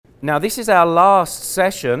Now, this is our last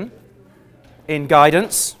session in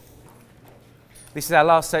guidance. This is our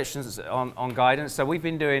last session on guidance. So we've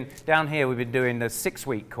been doing, down here, we've been doing the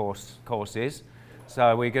 6-week courses.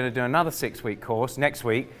 So we're going to do another 6-week course next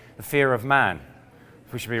week, The Fear of Man,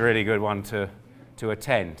 which should be a really good one to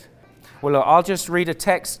attend. Well, look, I'll just read a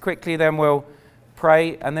text quickly, then we'll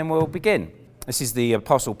pray, and then we'll begin. This is the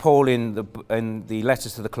Apostle Paul in the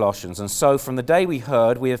letters to the Colossians. And so from the day we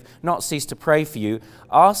heard, we have not ceased to pray for you,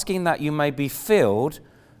 asking that you may be filled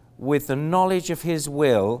with the knowledge of his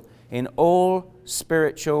will in all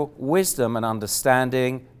spiritual wisdom and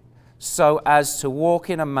understanding, so as to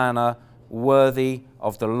walk in a manner worthy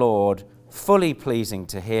of the Lord, fully pleasing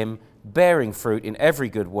to him, bearing fruit in every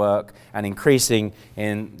good work, and increasing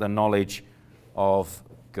in the knowledge of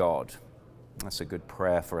God. That's a good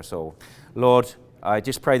prayer for us all. Lord, I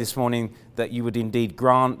just pray this morning that you would indeed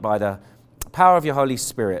grant by the power of your Holy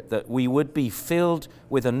Spirit that we would be filled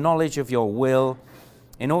with a knowledge of your will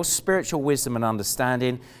in all spiritual wisdom and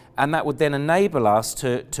understanding, and that would then enable us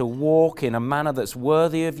to walk in a manner that's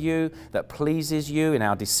worthy of you, that pleases you in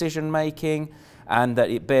our decision making, and that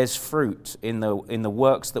it bears fruit in the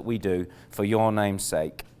works that we do for your name's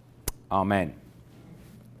sake. Amen.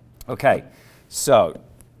 Okay, so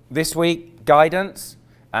this week, guidance,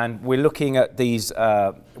 and we're looking at these.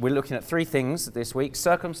 We're looking at 3 things this week: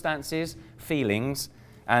 circumstances, feelings,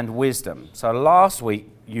 and wisdom. So last week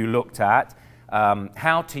you looked at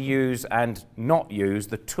how to use and not use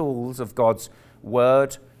the tools of God's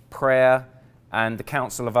word, prayer, and the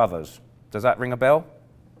counsel of others. Does that ring a bell?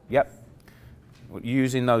 Yep.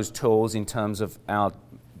 Using those tools in terms of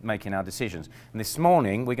making our decisions. And this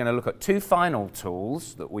morning we're going to look at 2 final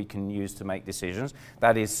tools that we can use to make decisions.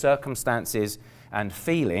 That is circumstances and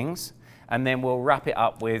feelings. And then we'll wrap it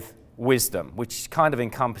up with wisdom, which kind of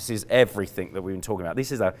encompasses everything that we've been talking about.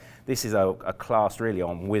 This is a class really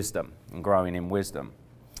on wisdom and growing in wisdom.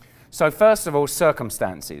 So first of all,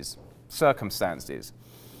 circumstances.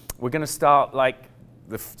 We're going to start like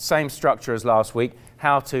the same structure as last week,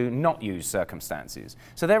 how to not use circumstances.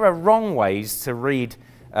 So there are wrong ways to read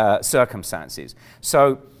circumstances.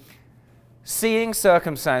 So seeing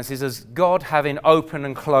circumstances as God having open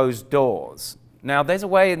and closed doors. Now, there's a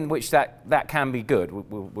way in which that can be good.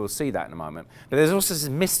 We'll see that in a moment. But there's also this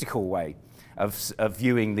mystical way of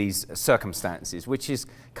viewing these circumstances, which is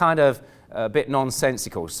kind of a bit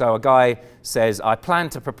nonsensical. So a guy says, I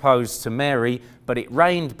planned to propose to Mary, but it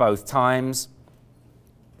rained both times.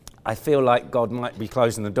 I feel like God might be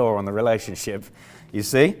closing the door on the relationship, you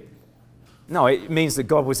see? No, it means that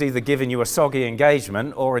God was either giving you a soggy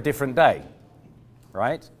engagement or a different day,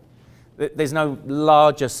 right? There's no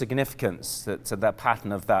larger significance to that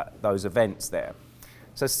pattern of those events there.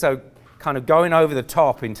 So kind of going over the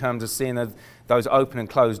top in terms of seeing those open and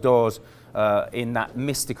closed doors in that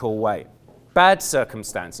mystical way. Bad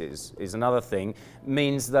circumstances is another thing,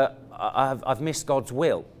 means that I've missed God's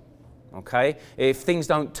will. Okay? If things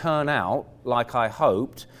don't turn out like I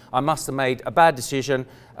hoped, I must have made a bad decision,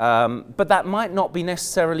 but that might not be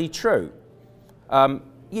necessarily true.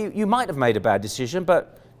 You might have made a bad decision,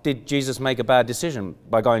 but did Jesus make a bad decision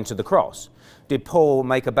by going to the cross? Did Paul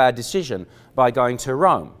make a bad decision by going to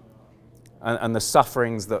Rome and the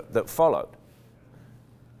sufferings that followed?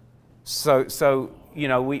 So you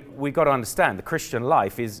know, we got to understand the Christian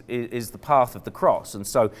life is the path of the cross, and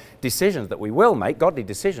so decisions that we will make, godly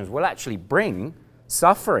decisions, will actually bring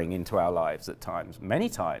suffering into our lives at times, many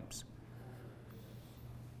times.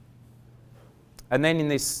 And then in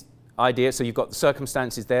this idea, so you've got the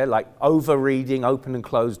circumstances there, like over-reading open and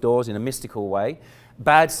closed doors in a mystical way.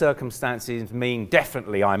 Bad circumstances mean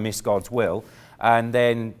definitely I miss God's will. And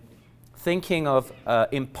then thinking of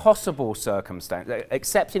impossible circumstance,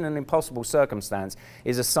 accepting an impossible circumstance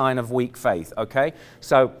is a sign of weak faith, okay?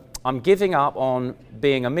 So I'm giving up on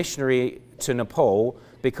being a missionary to Nepal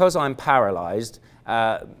because I'm paralyzed,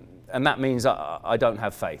 and that means I don't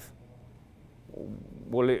have faith.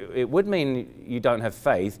 Well, it would mean you don't have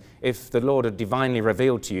faith if the Lord had divinely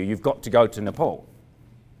revealed to you, you've got to go to Nepal.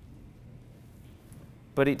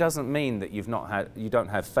 But it doesn't mean that you don't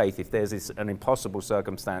have faith if there's an impossible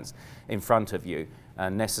circumstance in front of you,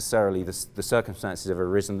 and necessarily the circumstances have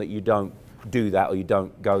arisen that you don't do that or you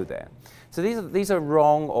don't go there. So these are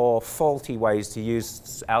wrong or faulty ways to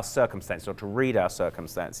use our circumstances or to read our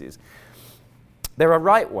circumstances. There are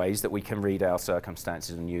right ways that we can read our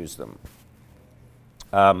circumstances and use them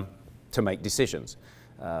to make decisions.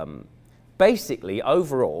 Basically,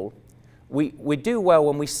 overall, we do well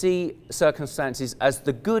when we see circumstances as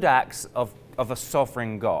the good acts of a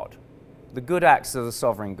sovereign God. The good acts of the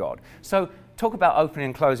sovereign God. So talk about opening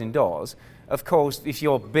and closing doors. of course, if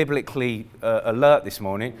you're biblically alert this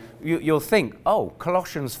morning, you'll think, oh,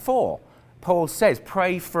 Colossians 4. Paul says,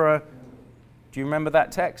 pray for a... Do you remember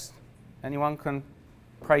that text? Anyone can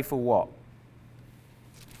pray for what?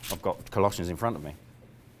 I've got Colossians in front of me.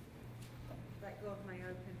 That God may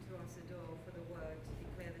open to us a door for the word to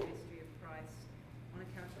declare the mystery of Christ, on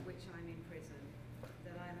account of which I'm in prison,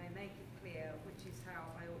 that I may make it clear which is how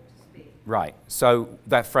I ought to speak. Right, so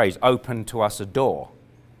that phrase, open to us a door,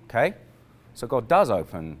 okay? So God does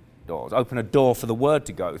open doors, open a door for the word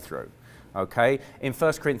to go through, okay? In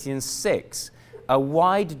 1 Corinthians 6, a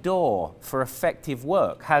wide door for effective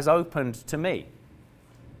work has opened to me.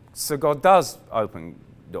 So God does open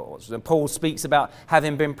doors. And Paul speaks about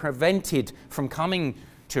having been prevented from coming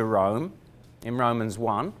to Rome in Romans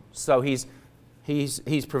 1. So he's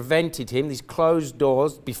prevented him, these closed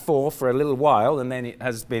doors before for a little while, and then it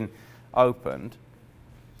has been opened.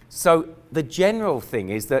 So the general thing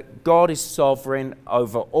is that God is sovereign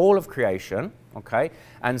over all of creation, okay?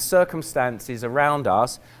 And circumstances around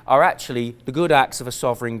us are actually the good acts of a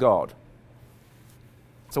sovereign God.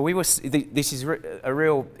 So this is a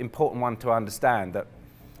real important one to understand, that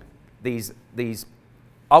these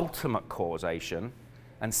ultimate causation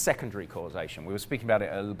and secondary causation. We were speaking about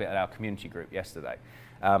it a little bit at our community group yesterday.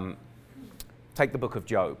 Take the book of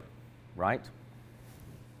Job, right?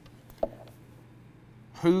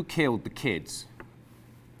 Who killed the kids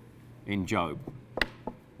in Job?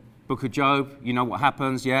 Book of Job, you know what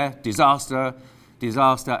happens, yeah? Disaster,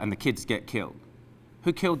 and the kids get killed.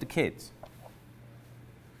 Who killed the kids?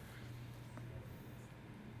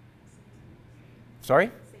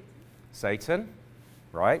 Sorry? Satan,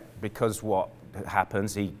 right? Because what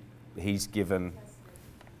happens, he's given,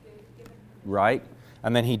 right?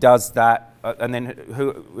 And then he does that, and then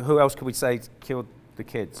who else could we say killed the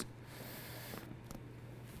kids?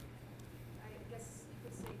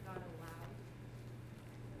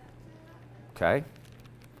 Okay.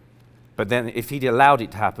 But then if he'd allowed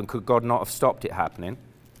it to happen, could God not have stopped it happening?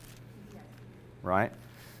 Yes. Right?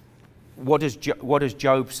 What does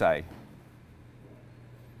Job say?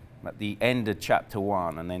 At the end of chapter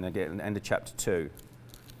 1 and then at the end of chapter 2.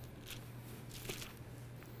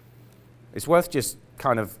 It's worth just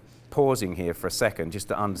kind of pausing here for a second just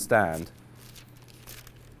to understand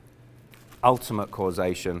ultimate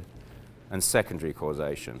causation and secondary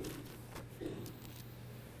causation.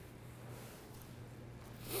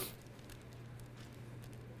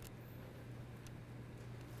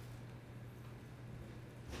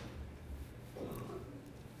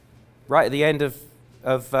 Right at the end of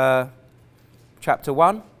chapter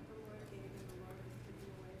 1?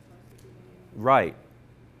 Right.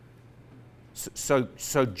 So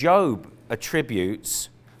Job attributes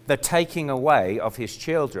the taking away of his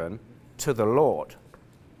children to the Lord.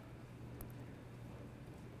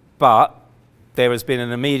 But there has been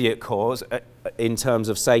an immediate cause in terms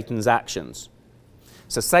of Satan's actions.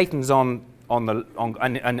 So Satan's and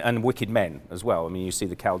wicked men as well. I mean, you see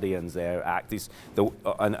the Chaldeans there act,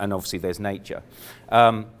 and obviously there's nature.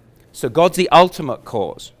 So God's the ultimate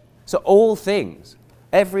cause. So all things,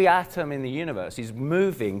 every atom in the universe is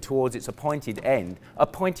moving towards its appointed end,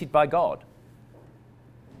 appointed by God.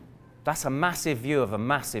 That's a massive view of a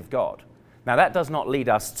massive God. Now that does not lead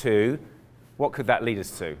us to, what could that lead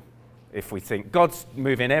us to? If we think God's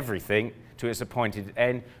moving everything to its appointed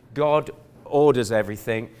end, God orders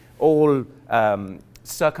everything, all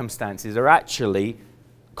circumstances are actually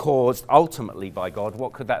caused ultimately by God.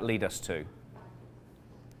 What could that lead us to?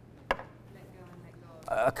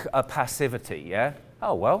 A passivity, yeah?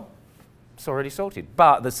 Oh, well, it's already sorted.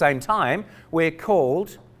 But at the same time, we're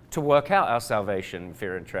called to work out our salvation in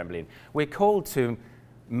fear and trembling. We're called to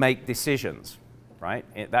make decisions, right?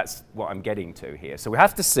 That's what I'm getting to here. So we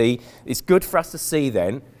have to see, it's good for us to see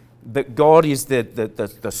then that God is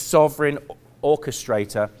the sovereign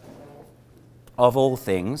orchestrator of all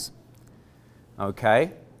things,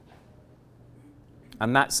 okay?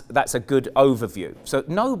 And that's a good overview. So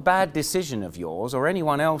no bad decision of yours or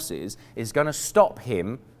anyone else's is going to stop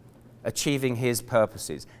him achieving his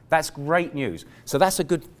purposes. That's great news. So that's a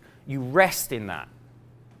good, you rest in that.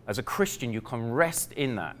 As a Christian, you can rest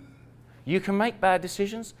in that. You can make bad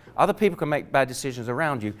decisions. Other people can make bad decisions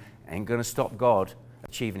around you. Ain't going to stop God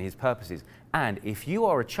achieving his purposes. And if you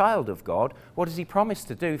are a child of God, what does he promise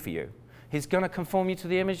to do for you? He's going to conform you to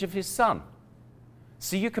the image of his Son.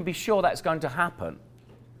 So you can be sure that's going to happen,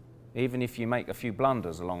 even if you make a few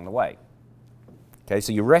blunders along the way. Okay,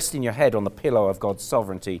 so you rest in your head on the pillow of God's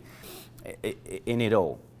sovereignty in it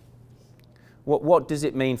all. What does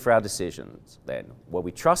it mean for our decisions then? Well,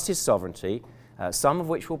 we trust his sovereignty, some of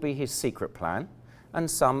which will be his secret plan, and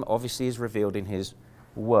some obviously is revealed in his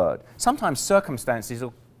word. Sometimes circumstances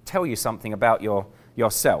will tell you something about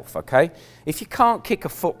yourself, okay? If you can't kick a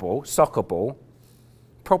football, soccer ball,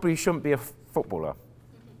 probably shouldn't be a footballer,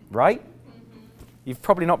 right? You've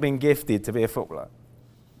probably not been gifted to be a footballer.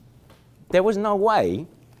 There was no way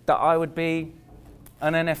that I would be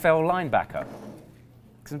an NFL linebacker,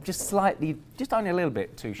 because I'm just only a little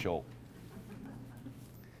bit too short.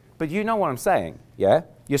 But you know what I'm saying, yeah?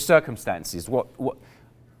 Your circumstances,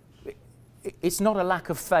 it's not a lack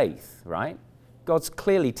of faith, right? God's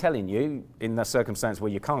clearly telling you, in the circumstance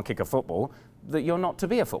where you can't kick a football, that you're not to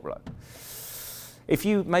be a footballer. If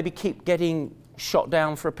you maybe keep getting shot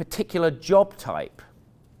down for a particular job type,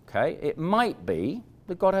 okay, it might be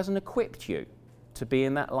that God hasn't equipped you to be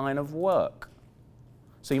in that line of work.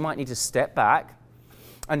 So you might need to step back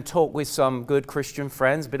and talk with some good Christian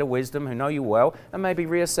friends, a bit of wisdom, who know you well, and maybe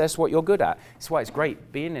reassess what you're good at. That's why it's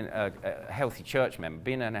great being in a healthy church member,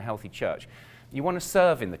 being in a healthy church. You want to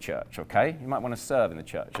serve in the church, okay? You might want to serve in the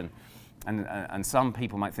church. And some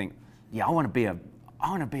people might think, yeah, I want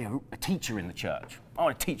to be a teacher in the church. I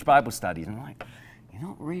want to teach Bible studies. And I'm like, you're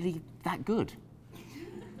not really that good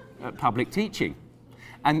at public teaching.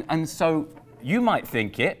 And so you might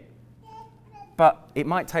think it, but it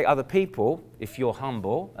might take other people, if you're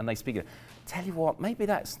humble and they speak, tell you what, maybe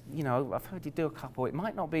that's, I've heard you do a couple, it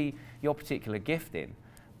might not be your particular gifting,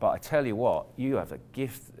 but I tell you what, you have a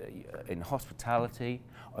gift in hospitality,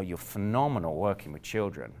 or you're phenomenal working with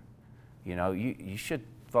children. You should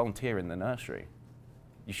volunteer in the nursery.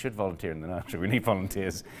 You should volunteer in the nursery. We need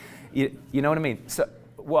volunteers. You know what I mean? So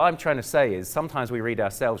what I'm trying to say is sometimes we read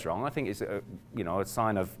ourselves wrong. I think it's a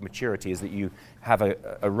sign of maturity is that you have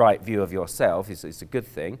a right view of yourself. It's a good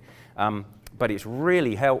thing. But it's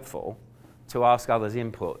really helpful to ask others'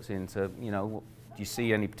 inputs into, do you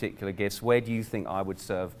see any particular gifts? Where do you think I would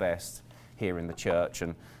serve best here in the church?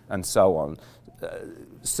 And so on.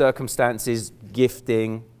 Circumstances,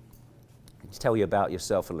 gifting. Let's tell you about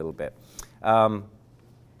yourself a little bit.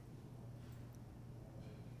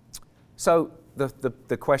 So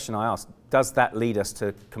the question I asked, does that lead us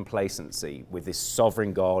to complacency with this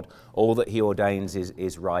sovereign God? All that he ordains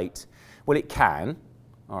is right. Well, it can,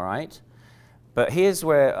 all right? But here's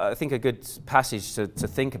where I think a good passage to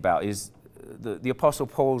think about is the Apostle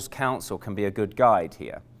Paul's counsel can be a good guide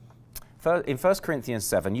here. In 1 Corinthians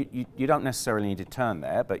 7, you don't necessarily need to turn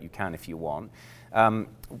there, but you can if you want.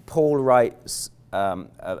 Paul writes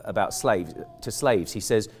about slaves. He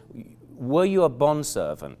says, were you a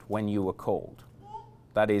bondservant when you were called?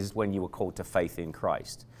 That is, when you were called to faith in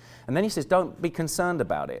Christ. And then he says, don't be concerned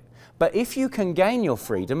about it. But if you can gain your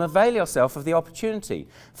freedom, avail yourself of the opportunity.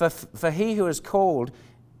 For he who was called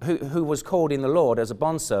in the Lord as a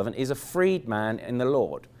bondservant is a freed man in the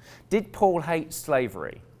Lord. Did Paul hate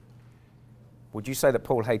slavery? Would you say that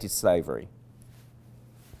Paul hated slavery?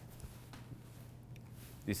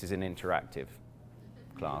 This is an interactive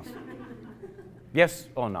class. Yes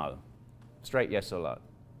or no? Straight yes or no?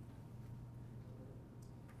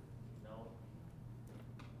 No.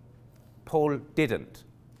 Paul didn't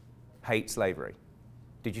hate slavery.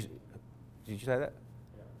 Did you say that?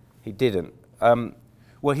 Yeah. He didn't.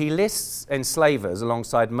 Well, he lists enslavers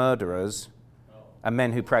alongside murderers and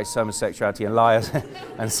men who practice homosexuality and liars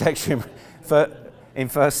and sexual in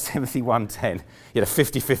 1 Timothy 1:10. You had a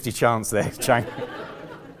 50-50 chance there, Chang.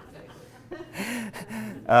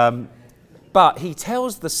 But he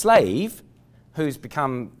tells the slave who's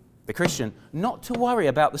become the Christian not to worry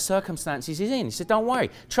about the circumstances he's in. He said, don't worry,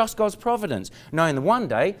 trust God's providence, knowing that one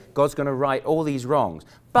day God's going to right all these wrongs.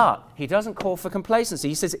 But he doesn't call for complacency.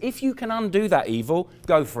 He says, if you can undo that evil,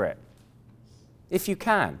 go for it. If you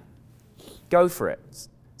can, go for it.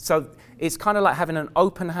 So it's kind of like having an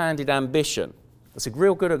open-handed ambition. That's a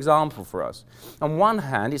real good example for us. On one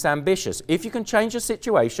hand, it's ambitious. If you can change a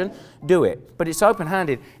situation, do it. But it's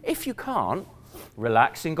open-handed. If you can't,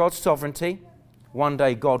 relax in God's sovereignty. One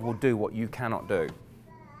day God will do what you cannot do.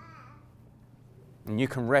 And you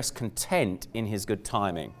can rest content in his good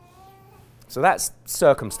timing. So that's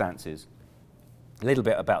circumstances. A little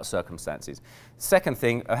bit about circumstances. Second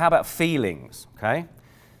thing, how about feelings? Okay?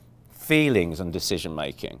 Feelings and decision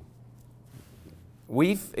making.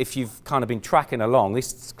 If you've kind of been tracking along,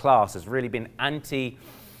 this class has really been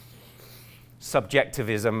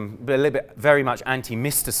anti-subjectivism, but a little bit very much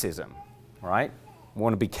anti-mysticism, right? We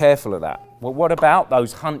want to be careful of that. Well, what about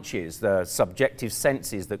those hunches, the subjective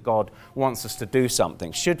senses that God wants us to do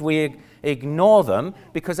something? Should we ignore them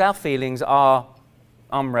because our feelings are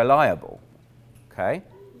unreliable? Okay?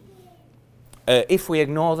 If we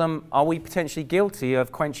ignore them, are we potentially guilty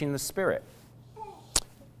of quenching the Spirit?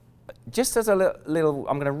 Just as a little,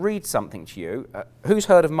 I'm going to read something to you. Who's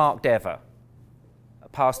heard of Mark Dever?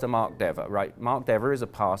 Pastor Mark Dever, right? Mark Dever is a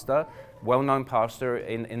pastor, well-known pastor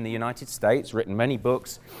in the United States, written many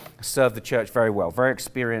books, served the church very well, very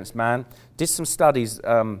experienced man, did some studies,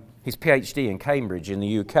 his PhD in Cambridge in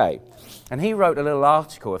the UK. And he wrote a little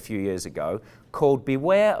article a few years ago called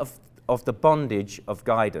Beware of the Bondage of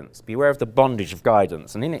Guidance. Beware of the Bondage of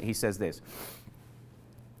Guidance. And in it he says this: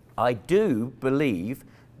 I do believe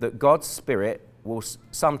that God's Spirit will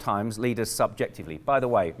sometimes lead us subjectively. By the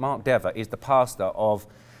way, Mark Dever is the pastor of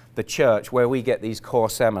the church where we get these core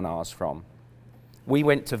seminars from. We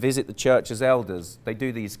went to visit the church as elders. They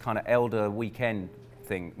do these kind of elder weekender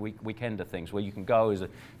things where you can go as a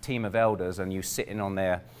team of elders and you sit in on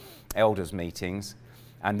their elders meetings,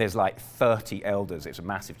 and there's like 30 elders. It's a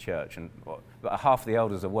massive church, and half the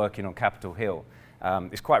elders are working on Capitol Hill.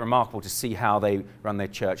 It's quite remarkable to see how they run their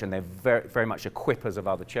church, and they're very, very much equippers of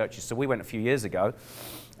other churches. So we went a few years ago,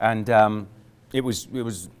 and it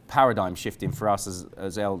was paradigm shifting for us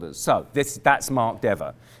as elders. So that's Mark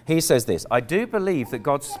Dever. He says this: I do believe that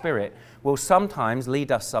God's Spirit will sometimes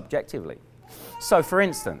lead us subjectively. So, for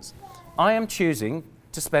instance, I am choosing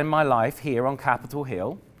to spend my life here on Capitol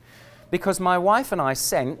Hill because my wife and I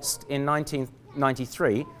sensed in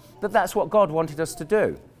 1993 that that's what God wanted us to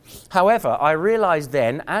do. However, I realized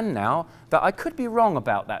then and now that I could be wrong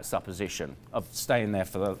about that supposition of staying there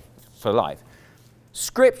for life.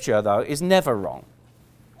 Scripture, though, is never wrong.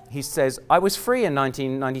 He says, I was free in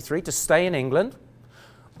 1993 to stay in England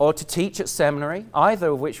or to teach at seminary, either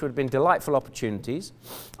of which would have been delightful opportunities.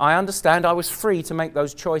 I understand I was free to make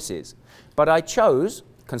those choices. But I chose,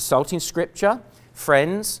 consulting Scripture,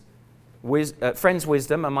 friends'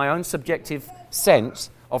 wisdom, and my own subjective sense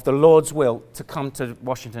of the Lord's will to come to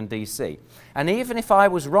Washington, D.C. And even if I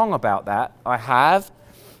was wrong about that, I have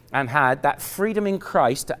and had that freedom in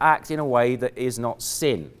Christ to act in a way that is not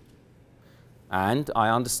sin. And I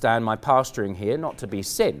understand my pastoring here not to be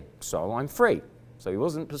sin, so I'm free. So he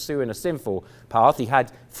wasn't pursuing a sinful path. He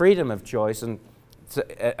had freedom of choice, and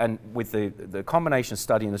with the combination of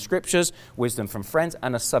studying the Scriptures, wisdom from friends,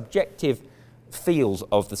 and a subjective feels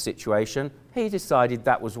of the situation, he decided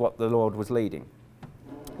that was what the Lord was leading.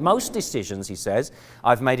 Most decisions, he says,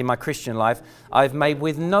 I've made in my Christian life, I've made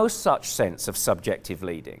with no such sense of subjective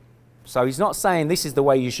leading. So he's not saying this is the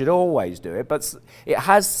way you should always do it, but it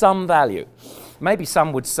has some value. Maybe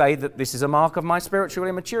some would say that this is a mark of my spiritual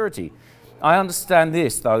immaturity. I understand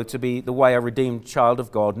this, though, to be the way a redeemed child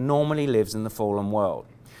of God normally lives in the fallen world.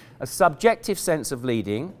 A subjective sense of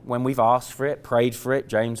leading, when we've asked for it, prayed for it,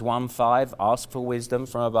 James 1:5, ask for wisdom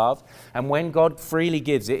from above, and when God freely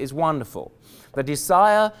gives it, is wonderful. The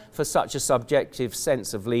desire for such a subjective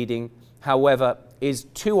sense of leading, however, is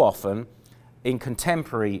too often, in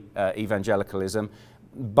contemporary evangelicalism,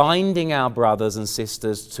 binding our brothers and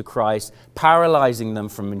sisters to Christ, paralyzing them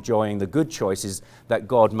from enjoying the good choices that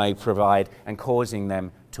God may provide, and causing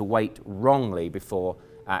them to wait wrongly before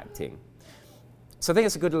acting. So I think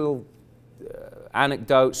it's a good little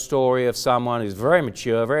anecdote, story of someone who's very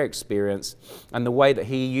mature, very experienced, and the way that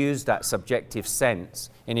he used that subjective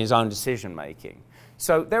sense in his own decision making.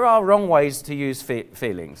 So there are wrong ways to use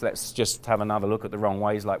feelings. Let's just have another look at the wrong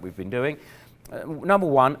ways like we've been doing. Number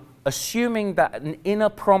one, assuming that an inner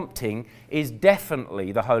prompting is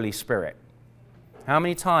definitely the Holy Spirit. How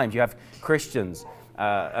many times you have Christians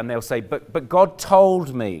and they'll say, but God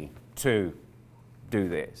told me to do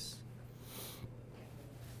this.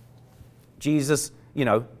 Jesus,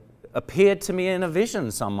 appeared to me in a vision,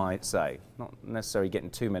 some might say. Not necessarily getting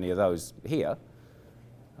too many of those here.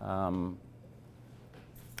 I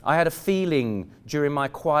had a feeling during my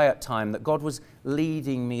quiet time that God was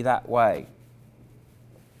leading me that way.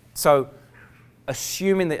 So,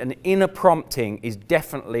 assuming that an inner prompting is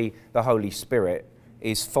definitely the Holy Spirit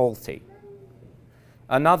is faulty.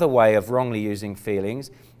 Another way of wrongly using feelings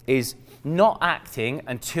is not acting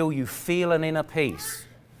until you feel an inner peace.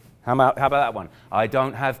 How about that one? I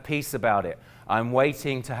don't have peace about it. I'm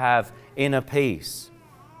waiting to have inner peace.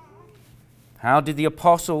 How did the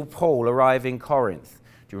Apostle Paul arrive in Corinth?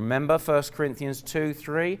 Do you remember 1 Corinthians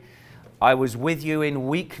 2:3? I was with you in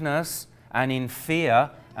weakness and in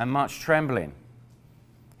fear and much trembling.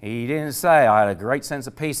 He didn't say, I had a great sense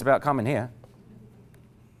of peace about coming here.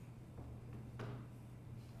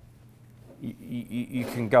 You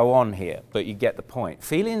can go on here, but you get the point.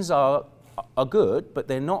 Feelings are good, but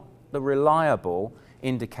they're not the reliable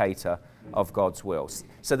indicator of God's will.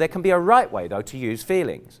 So there can be a right way, though, to use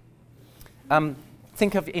feelings.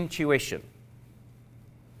 Think of intuition.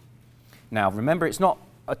 Now, remember, it's not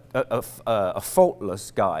a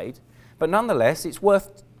faultless guide, but nonetheless, it's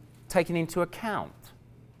worth taking into account,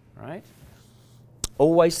 right?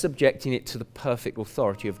 Always subjecting it to the perfect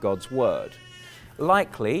authority of God's Word.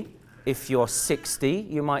 likely, if you're 60,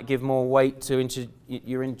 you might give more weight to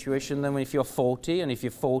your intuition than if you're 40. And if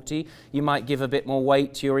you're 40, you might give a bit more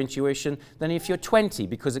weight to your intuition than if you're 20,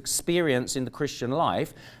 because experience in the Christian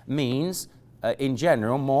life means, in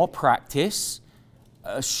general, more practice,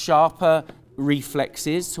 sharper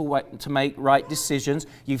reflexes to make right decisions.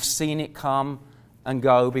 You've seen it come and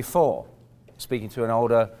go before. Speaking to an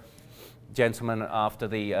older gentleman after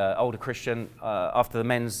the older Christian, after the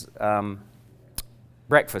men's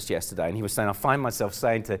breakfast yesterday, and he was saying, I find myself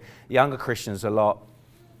saying to younger Christians a lot,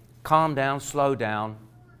 calm down, slow down,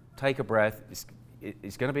 take a breath,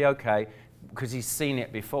 it's going to be okay, because he's seen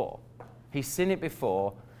it before. He's seen it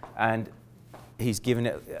before, and he's given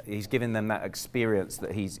them that experience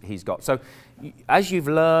that he's got. So as you've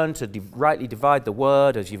learned to rightly divide the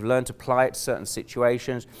word, as you've learned to apply it to certain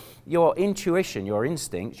situations, your intuition, your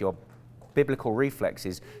instincts, your biblical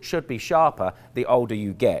reflexes should be sharper the older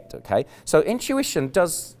you get, okay? So intuition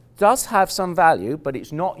does have some value, but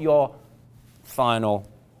it's not your final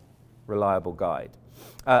reliable guide.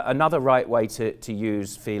 Another right way to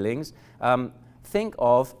use feelings, think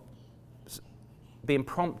of being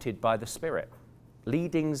prompted by the Spirit.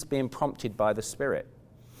 Leadings being prompted by the Spirit.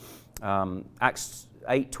 Acts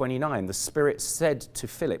 8:29, the Spirit said to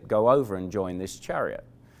Philip, go over and join this chariot.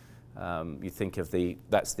 You think of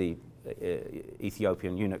that's the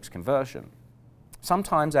Ethiopian eunuch's conversion.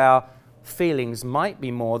 Sometimes our feelings might be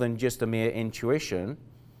more than just a mere intuition,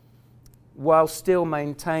 while still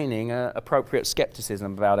maintaining appropriate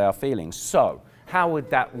skepticism about our feelings. So, how would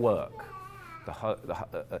that work?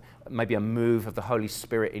 Maybe a move of the Holy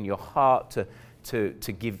Spirit in your heart to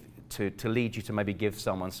lead you to maybe give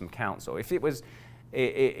someone some counsel. If it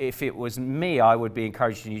was me, I would be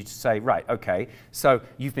encouraging you to say, right, okay, so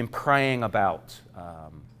you've been praying about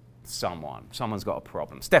someone's got a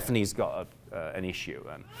problem. Stephanie's got an issue,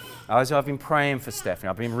 and as I've been praying for Stephanie,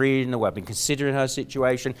 I've been reading the word, I've been considering her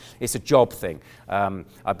situation. It's a job thing.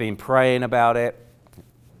 I've been praying about it,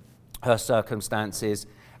 her circumstances,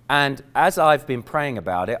 and as I've been praying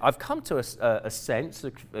about it, I've come to a sense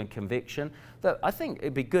and conviction that I think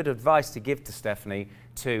it'd be good advice to give to Stephanie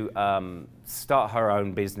to start her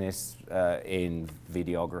own business in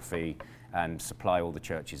videography and supply all the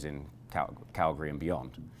churches in Calgary and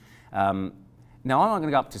beyond. Now, I'm not going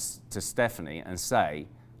to go up to Stephanie and say,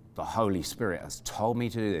 the Holy Spirit has told me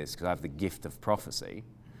to do this because I have the gift of prophecy.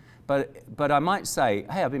 But I might say,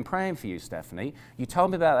 hey, I've been praying for you, Stephanie. You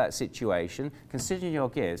told me about that situation. Considering your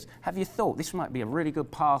gifts, have you thought this might be a really good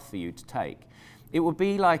path for you to take? It would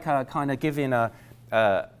be like kind of giving a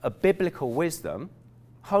biblical wisdom.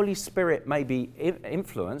 Holy Spirit may be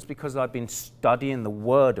influenced because I've been studying the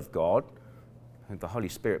Word of God, and the Holy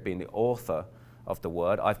Spirit being the author of the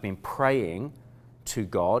Word. I've been praying to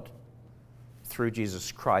God through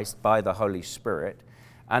Jesus Christ by the Holy Spirit,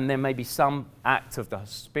 and there may be some act of the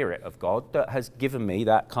Spirit of God that has given me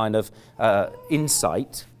that kind of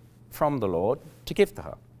insight from the Lord to give to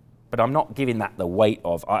her. But I'm not giving that the weight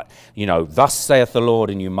of, thus saith the Lord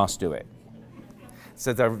and you must do it.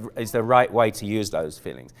 So there is the right way to use those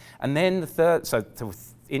feelings. And then the third,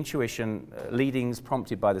 intuition, leadings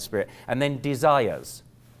prompted by the Spirit, and then desires.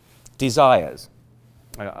 Desires.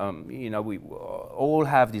 We all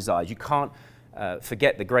have desires. You can't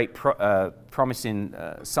forget the great promise in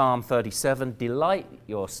Psalm 37, delight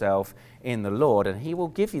yourself in the Lord, and He will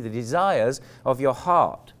give you the desires of your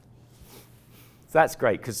heart. So that's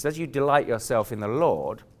great, because as you delight yourself in the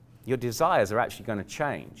Lord, your desires are actually going to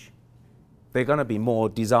change. They're going to be more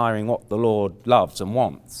desiring what the Lord loves and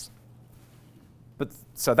wants.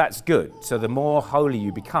 So that's good. So the more holy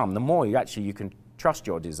you become, the more you can trust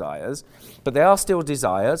your desires. But they are still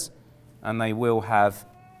desires, and they will have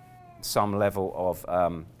some level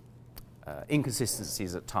of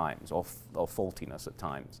inconsistencies at times, or faultiness at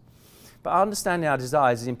times. But understanding our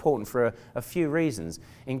desires is important for a few reasons.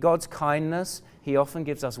 In God's kindness, He often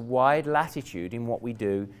gives us wide latitude in what we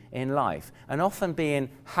do in life. And often being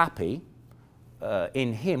happy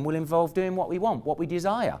in Him will involve doing what we want, what we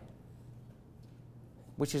desire,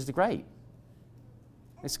 which is great.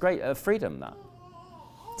 It's great freedom, that.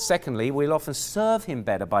 Secondly, we'll often serve Him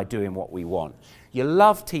better by doing what we want. You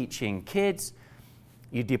love teaching kids.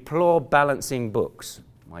 You deplore balancing books.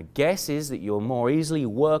 My guess is that you'll more easily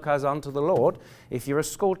work as unto the Lord if you're a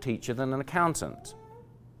school teacher than an accountant.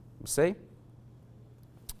 See?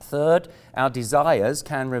 Third, our desires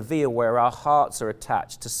can reveal where our hearts are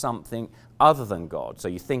attached to something other than God. So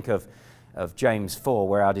you think of James 4,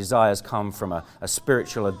 where our desires come from a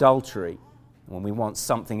spiritual adultery, when we want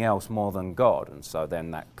something else more than God, and so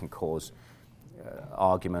then that can cause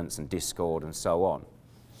arguments and discord and so on.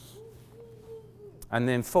 And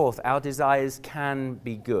then fourth, our desires can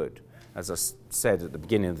be good. As I said at the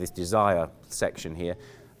beginning of this desire section here,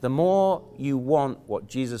 the more you want what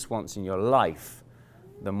Jesus wants in your life,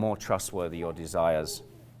 the more trustworthy your desires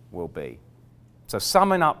will be. So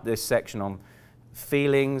summing up this section on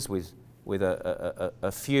feelings with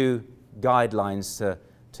a few guidelines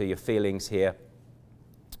to your feelings here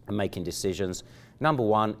and making decisions. Number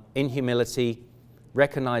one, in humility,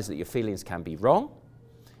 recognize that your feelings can be wrong,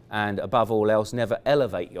 and above all else, never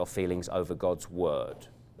elevate your feelings over God's word,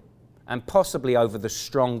 and possibly over the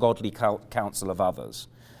strong godly counsel of others.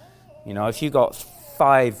 You know, if you've got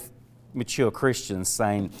 5 mature Christians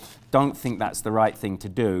saying, don't think that's the right thing to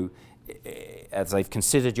do, as they've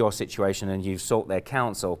considered your situation and you've sought their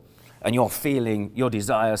counsel, and you're feeling your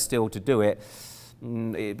desire still to do it,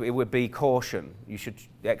 it would be caution. You should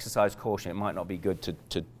exercise caution. It might not be good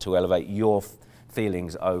to elevate your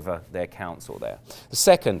feelings over their counsel there. The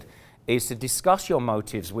second is to discuss your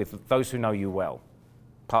motives with those who know you well.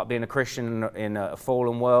 Part of being a Christian in a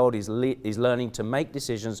fallen world is learning to make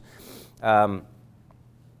decisions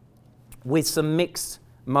with some mixed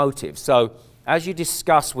motives. So as you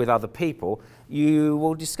discuss with other people, you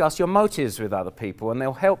will discuss your motives with other people, and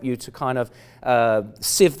they'll help you to kind of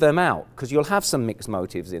sieve them out, because you'll have some mixed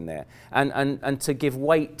motives in there, and to give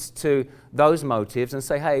weight to those motives and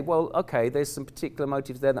say, hey, well, okay, there's some particular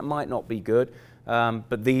motives there that might not be good,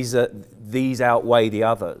 but these outweigh the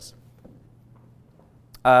others.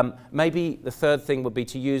 Maybe the third thing would be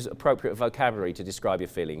to use appropriate vocabulary to describe your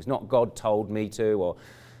feelings. Not God told me to,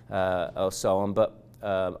 or so on, but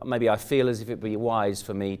maybe I feel as if it would be wise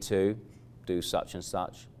for me to do such and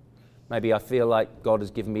such. Maybe I feel like God has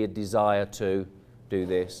given me a desire to do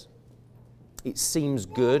this. It seems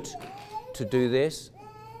good to do this.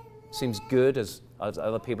 It seems good as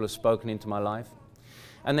other people have spoken into my life.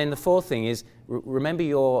 And then the fourth thing is, remember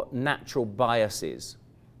your natural biases.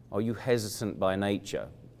 Are you hesitant by nature?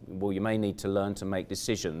 Well, you may need to learn to make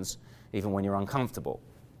decisions even when you're uncomfortable.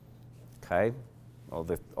 Okay? Or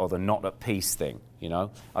the not at peace thing, you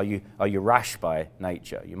know? Are you rash by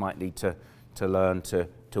nature? You might need to learn to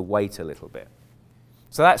wait a little bit.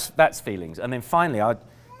 So that's feelings. And then finally,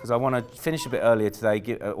 because I want to finish a bit earlier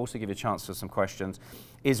today, also give you a chance for some questions,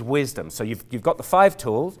 is wisdom. So you've got the 5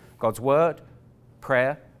 tools: God's word,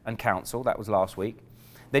 prayer, and counsel. That was last week.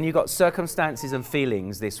 Then you've got circumstances and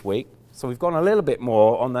feelings this week. So we've gone a little bit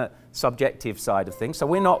more on the subjective side of things. So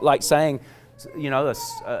we're not like saying, you know,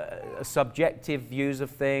 a subjective views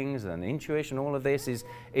of things and intuition, all of this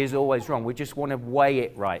is always wrong. We just want to weigh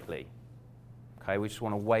it rightly. Okay, we just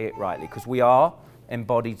want to weigh it rightly, because we are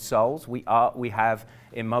embodied souls. We have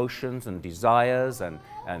emotions and desires and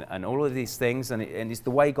all of these things, and it's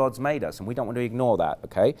the way God's made us, and we don't want to ignore that.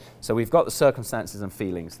 Okay, so we've got the circumstances and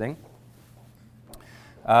feelings thing.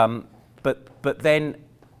 But then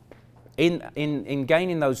in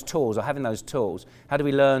gaining those tools, or having those tools, how do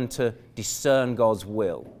we learn to discern God's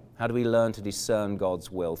will? How do we learn to discern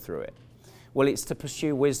God's will through it? Well, it's to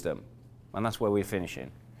pursue wisdom, and that's where we're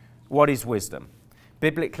finishing. What is wisdom?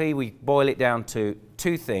 Biblically, we boil it down to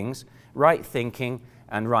 2 things: right thinking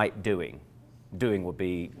and right doing. Doing would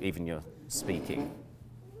be even your speaking.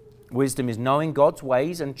 Wisdom is knowing God's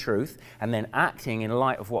ways and truth, and then acting in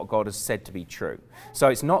light of what God has said to be true. So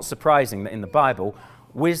it's not surprising that in the Bible,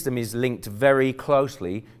 wisdom is linked very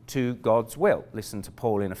closely to God's will. Listen to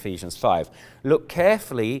Paul in Ephesians 5. Look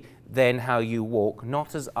carefully then how you walk,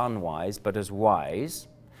 not as unwise, but as wise,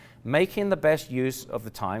 making the best use of the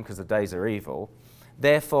time, because the days are evil.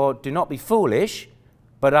 Therefore, do not be foolish,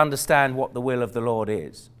 but understand what the will of the Lord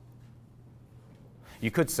is.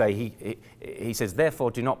 You could say, he says,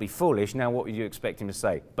 therefore, do not be foolish. Now, what would you expect him to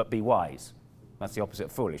say? But be wise. That's the opposite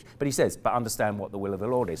of foolish. But he says, but understand what the will of the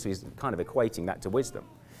Lord is. So he's kind of equating that to wisdom.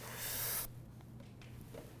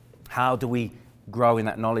 How do we grow in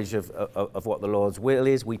that knowledge of what the Lord's will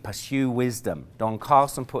is? We pursue wisdom. Don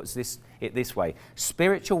Carson puts it this way: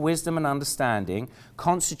 spiritual wisdom and understanding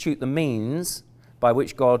constitute the means by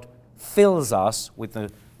which God fills us with the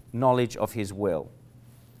knowledge of his will.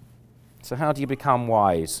 So how do you become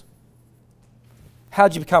wise? How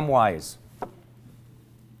do you become wise?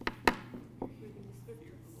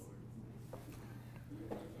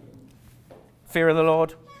 Fear of the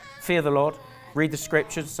Lord. Fear the Lord. Read the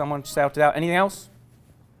scriptures. Someone shouted out. Anything else?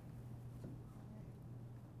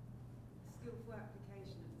 Skillful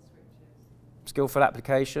application of the scriptures. Skillful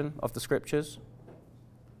application of the scriptures.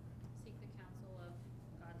 Seek the counsel of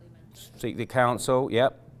godly mentors. Seek the counsel.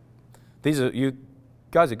 Yep. These are, you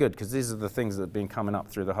guys are good, because these are the things that have been coming up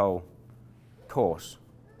through the whole course.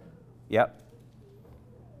 Yep.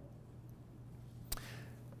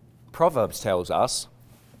 Proverbs tells us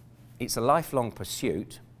it's a lifelong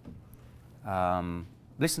pursuit.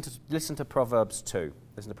 Listen to Proverbs 2.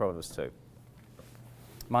 Listen to Proverbs 2.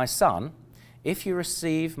 My son, if you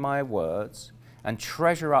receive my words and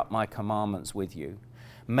treasure up my commandments with you,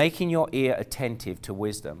 making your ear attentive to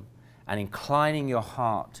wisdom and inclining your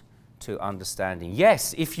heart to understanding.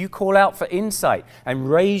 Yes, if you call out for insight and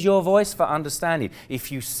raise your voice for understanding,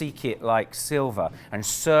 if you seek it like silver and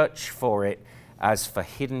search for it as for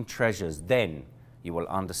hidden treasures, then you will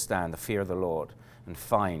understand the fear of the Lord and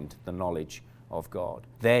find the knowledge of God.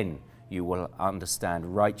 Then you will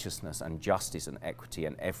understand righteousness and justice and equity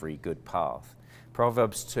and every good path.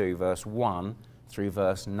 Proverbs 2, verse 1 through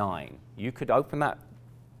verse 9. You could open that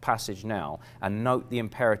passage now and note the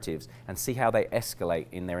imperatives and see how they escalate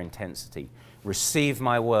in their intensity. Receive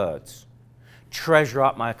my words. Treasure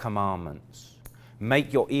up my commandments.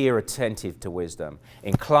 Make your ear attentive to wisdom.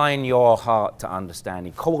 Incline your heart to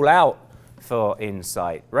understanding. Call out for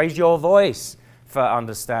insight. Raise your voice for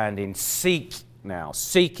understanding. Seek now.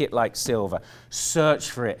 Seek it like silver. Search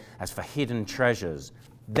for it as for hidden treasures.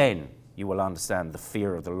 Then you will understand the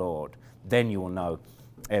fear of the Lord. Then you will know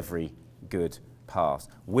every good path.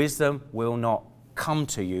 Wisdom will not come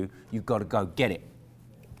to you. You've got to go get it.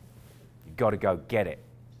 You've got to go get it.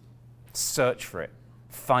 Search for it.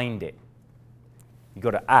 Find it. You've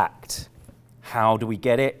got to act. How do we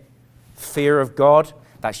get it? Fear of God,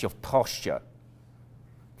 that's your posture.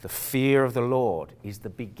 The fear of the Lord is the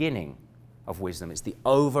beginning of wisdom. It's the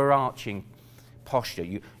overarching posture.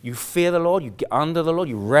 You fear the Lord, you get under the Lord,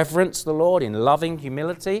 you reverence the Lord in loving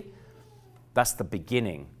humility. That's the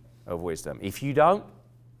beginning of wisdom. If you don't,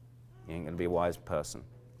 you ain't going to be a wise person.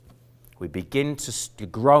 We begin to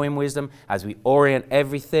grow in wisdom as we orient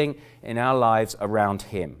everything in our lives around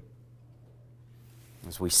Him.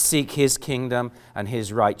 As we seek His kingdom and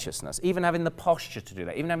His righteousness. Even having the posture to do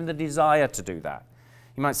that. Even having the desire to do that.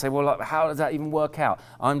 You might say, well, how does that even work out?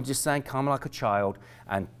 I'm just saying, come like a child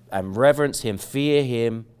and reverence Him, fear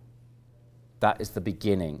Him. That is the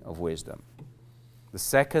beginning of wisdom. The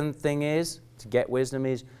second thing is, to get wisdom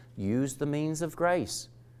is, use the means of grace.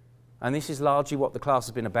 And this is largely what the class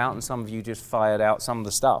has been about, and some of you just fired out some of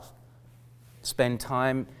the stuff. Spend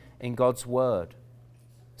time in God's Word.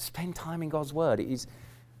 Spend time in God's Word. It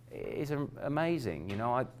is amazing. You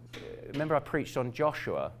know, I remember I preached on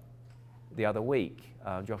Joshua the other week,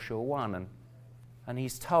 Joshua 1, and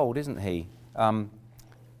he's told, isn't he,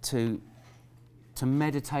 to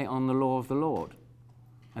meditate on the law of the Lord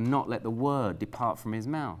and not let the word depart from his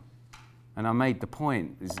mouth. And I made the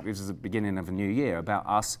point, this is the beginning of a new year, about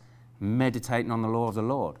us meditating on the law of the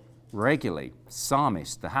Lord regularly.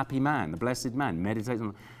 Psalmist, the happy man, the blessed man, meditates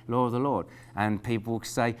on the law of the Lord. And people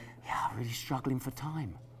say, yeah, I'm really struggling for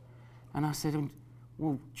time. And I said,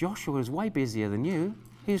 well, Joshua was way busier than you.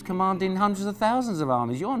 He was commanding hundreds of thousands of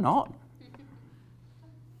armies. You're not.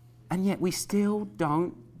 And yet we still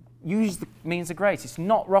don't use the means of grace. It's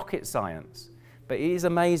not rocket science. But it is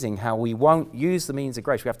amazing how we won't use the means of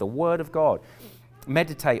grace. We have the Word of God.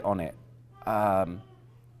 Meditate on it. I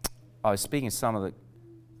was speaking to some of the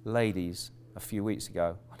ladies a few weeks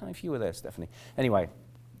ago. I don't know if you were there, Stephanie. Anyway,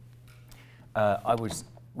 we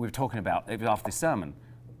were talking about, it was after the sermon.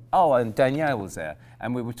 Oh, and Danielle was there.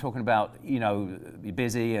 And we were talking about, you know, you're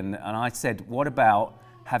busy. And I said, what about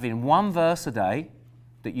having one verse a day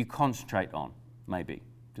that you concentrate on, maybe,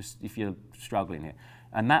 just if you're struggling here.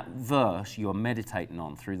 And that verse you're meditating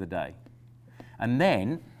on through the day. And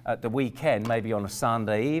then at the weekend, maybe on a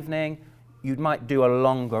Sunday evening, you might do a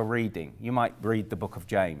longer reading. You might read the book of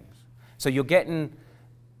James. So you're getting,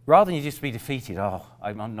 rather than you just be defeated, oh,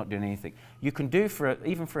 I'm not doing anything. You can do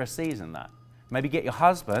even for a season that. Maybe get your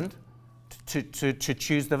husband to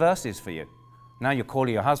choose the verses for you. Now you're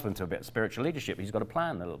calling your husband to a bit of spiritual leadership. He's got to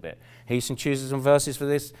plan a little bit. He can choose some verses for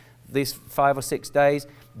these 5 or 6 days.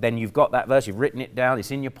 Then you've got that verse, you've written it down, it's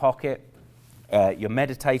in your pocket. You're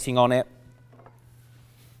meditating on it.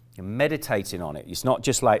 You're meditating on it. It's not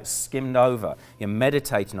just like skimmed over. You're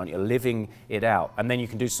meditating on it. You're living it out. And then you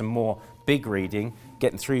can do some more big reading,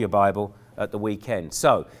 getting through your Bible at the weekend.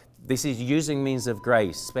 So this is using means of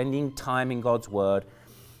grace, spending time in God's Word,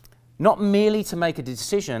 not merely to make a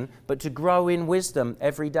decision, but to grow in wisdom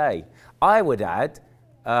every day. I would add,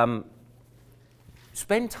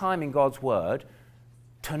 spend time in God's Word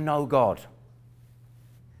to know God.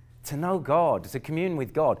 To know God, to commune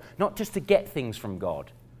with God, not just to get things from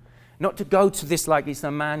God. Not to go to this like it's a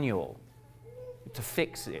manual, to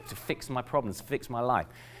fix it, to fix my problems, to fix my life.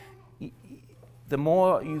 The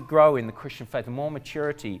more you grow in the Christian faith, the more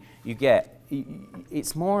maturity you get,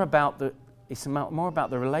 it's more about the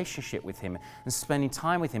relationship with Him and spending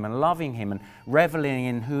time with Him and loving Him and reveling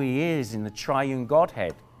in who He is in the triune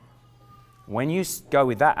Godhead. When you go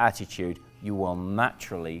with that attitude, you will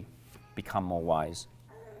naturally become more wise.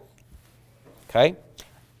 Okay?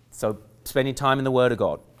 So spending time in the Word of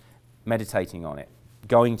God, meditating on it,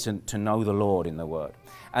 going to know the Lord in the Word.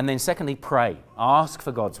 And then secondly, pray. Ask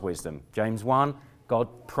for God's wisdom. James 1,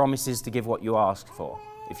 God promises to give what you ask for.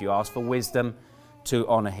 If you ask for wisdom, to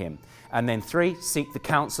honor Him. And then 3, seek the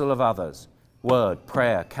counsel of others. Word,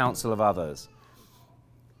 prayer, counsel of others.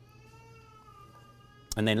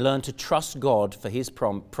 And then learn to trust God for His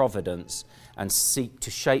providence and seek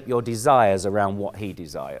to shape your desires around what He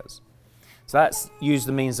desires. So that's use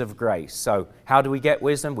the means of grace. So how do we get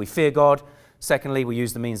wisdom? We fear God. Secondly, we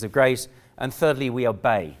use the means of grace. And thirdly, we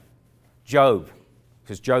obey. Job,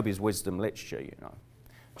 because Job is wisdom literature, you know.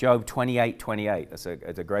 Job 28:28, that's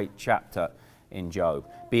a great chapter in Job.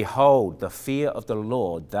 Behold, the fear of the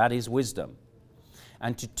Lord, that is wisdom.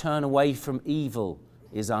 And to turn away from evil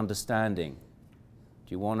is understanding.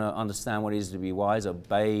 Do you want to understand what it is to be wise?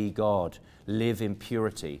 Obey God. Live in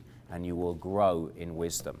purity, and you will grow in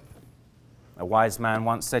wisdom. A wise man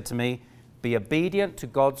once said to me, be obedient to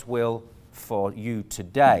God's will for you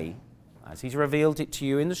today, as He's revealed it to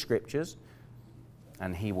you in the Scriptures,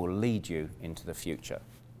 and He will lead you into the future.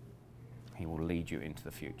 He will lead you into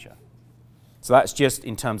the future. So that's just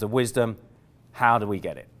in terms of wisdom. How do we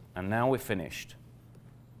get it? And now we're finished.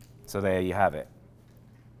 So there you have it.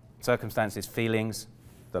 Circumstances, feelings,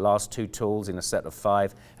 the last 2 tools in a set of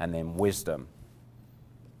 5, and then wisdom.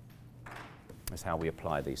 That's how we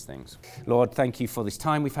apply these things. Lord, thank you for this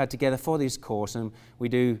time we've had together for this course, and we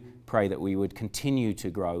do pray that we would continue to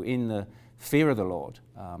grow in the fear of the Lord.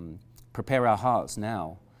 Prepare our hearts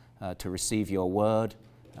now to receive your word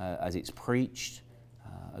as it's preached,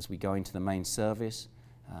 as we go into the main service,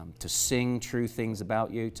 to sing true things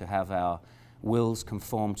about you, to have our wills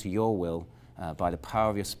conform to your will by the power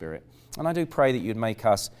of your Spirit. And I do pray that you'd make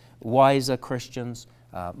us wiser Christians,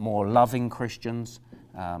 more loving Christians,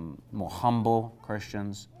 more humble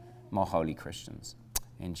Christians, more holy Christians.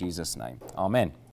 In Jesus' name, amen.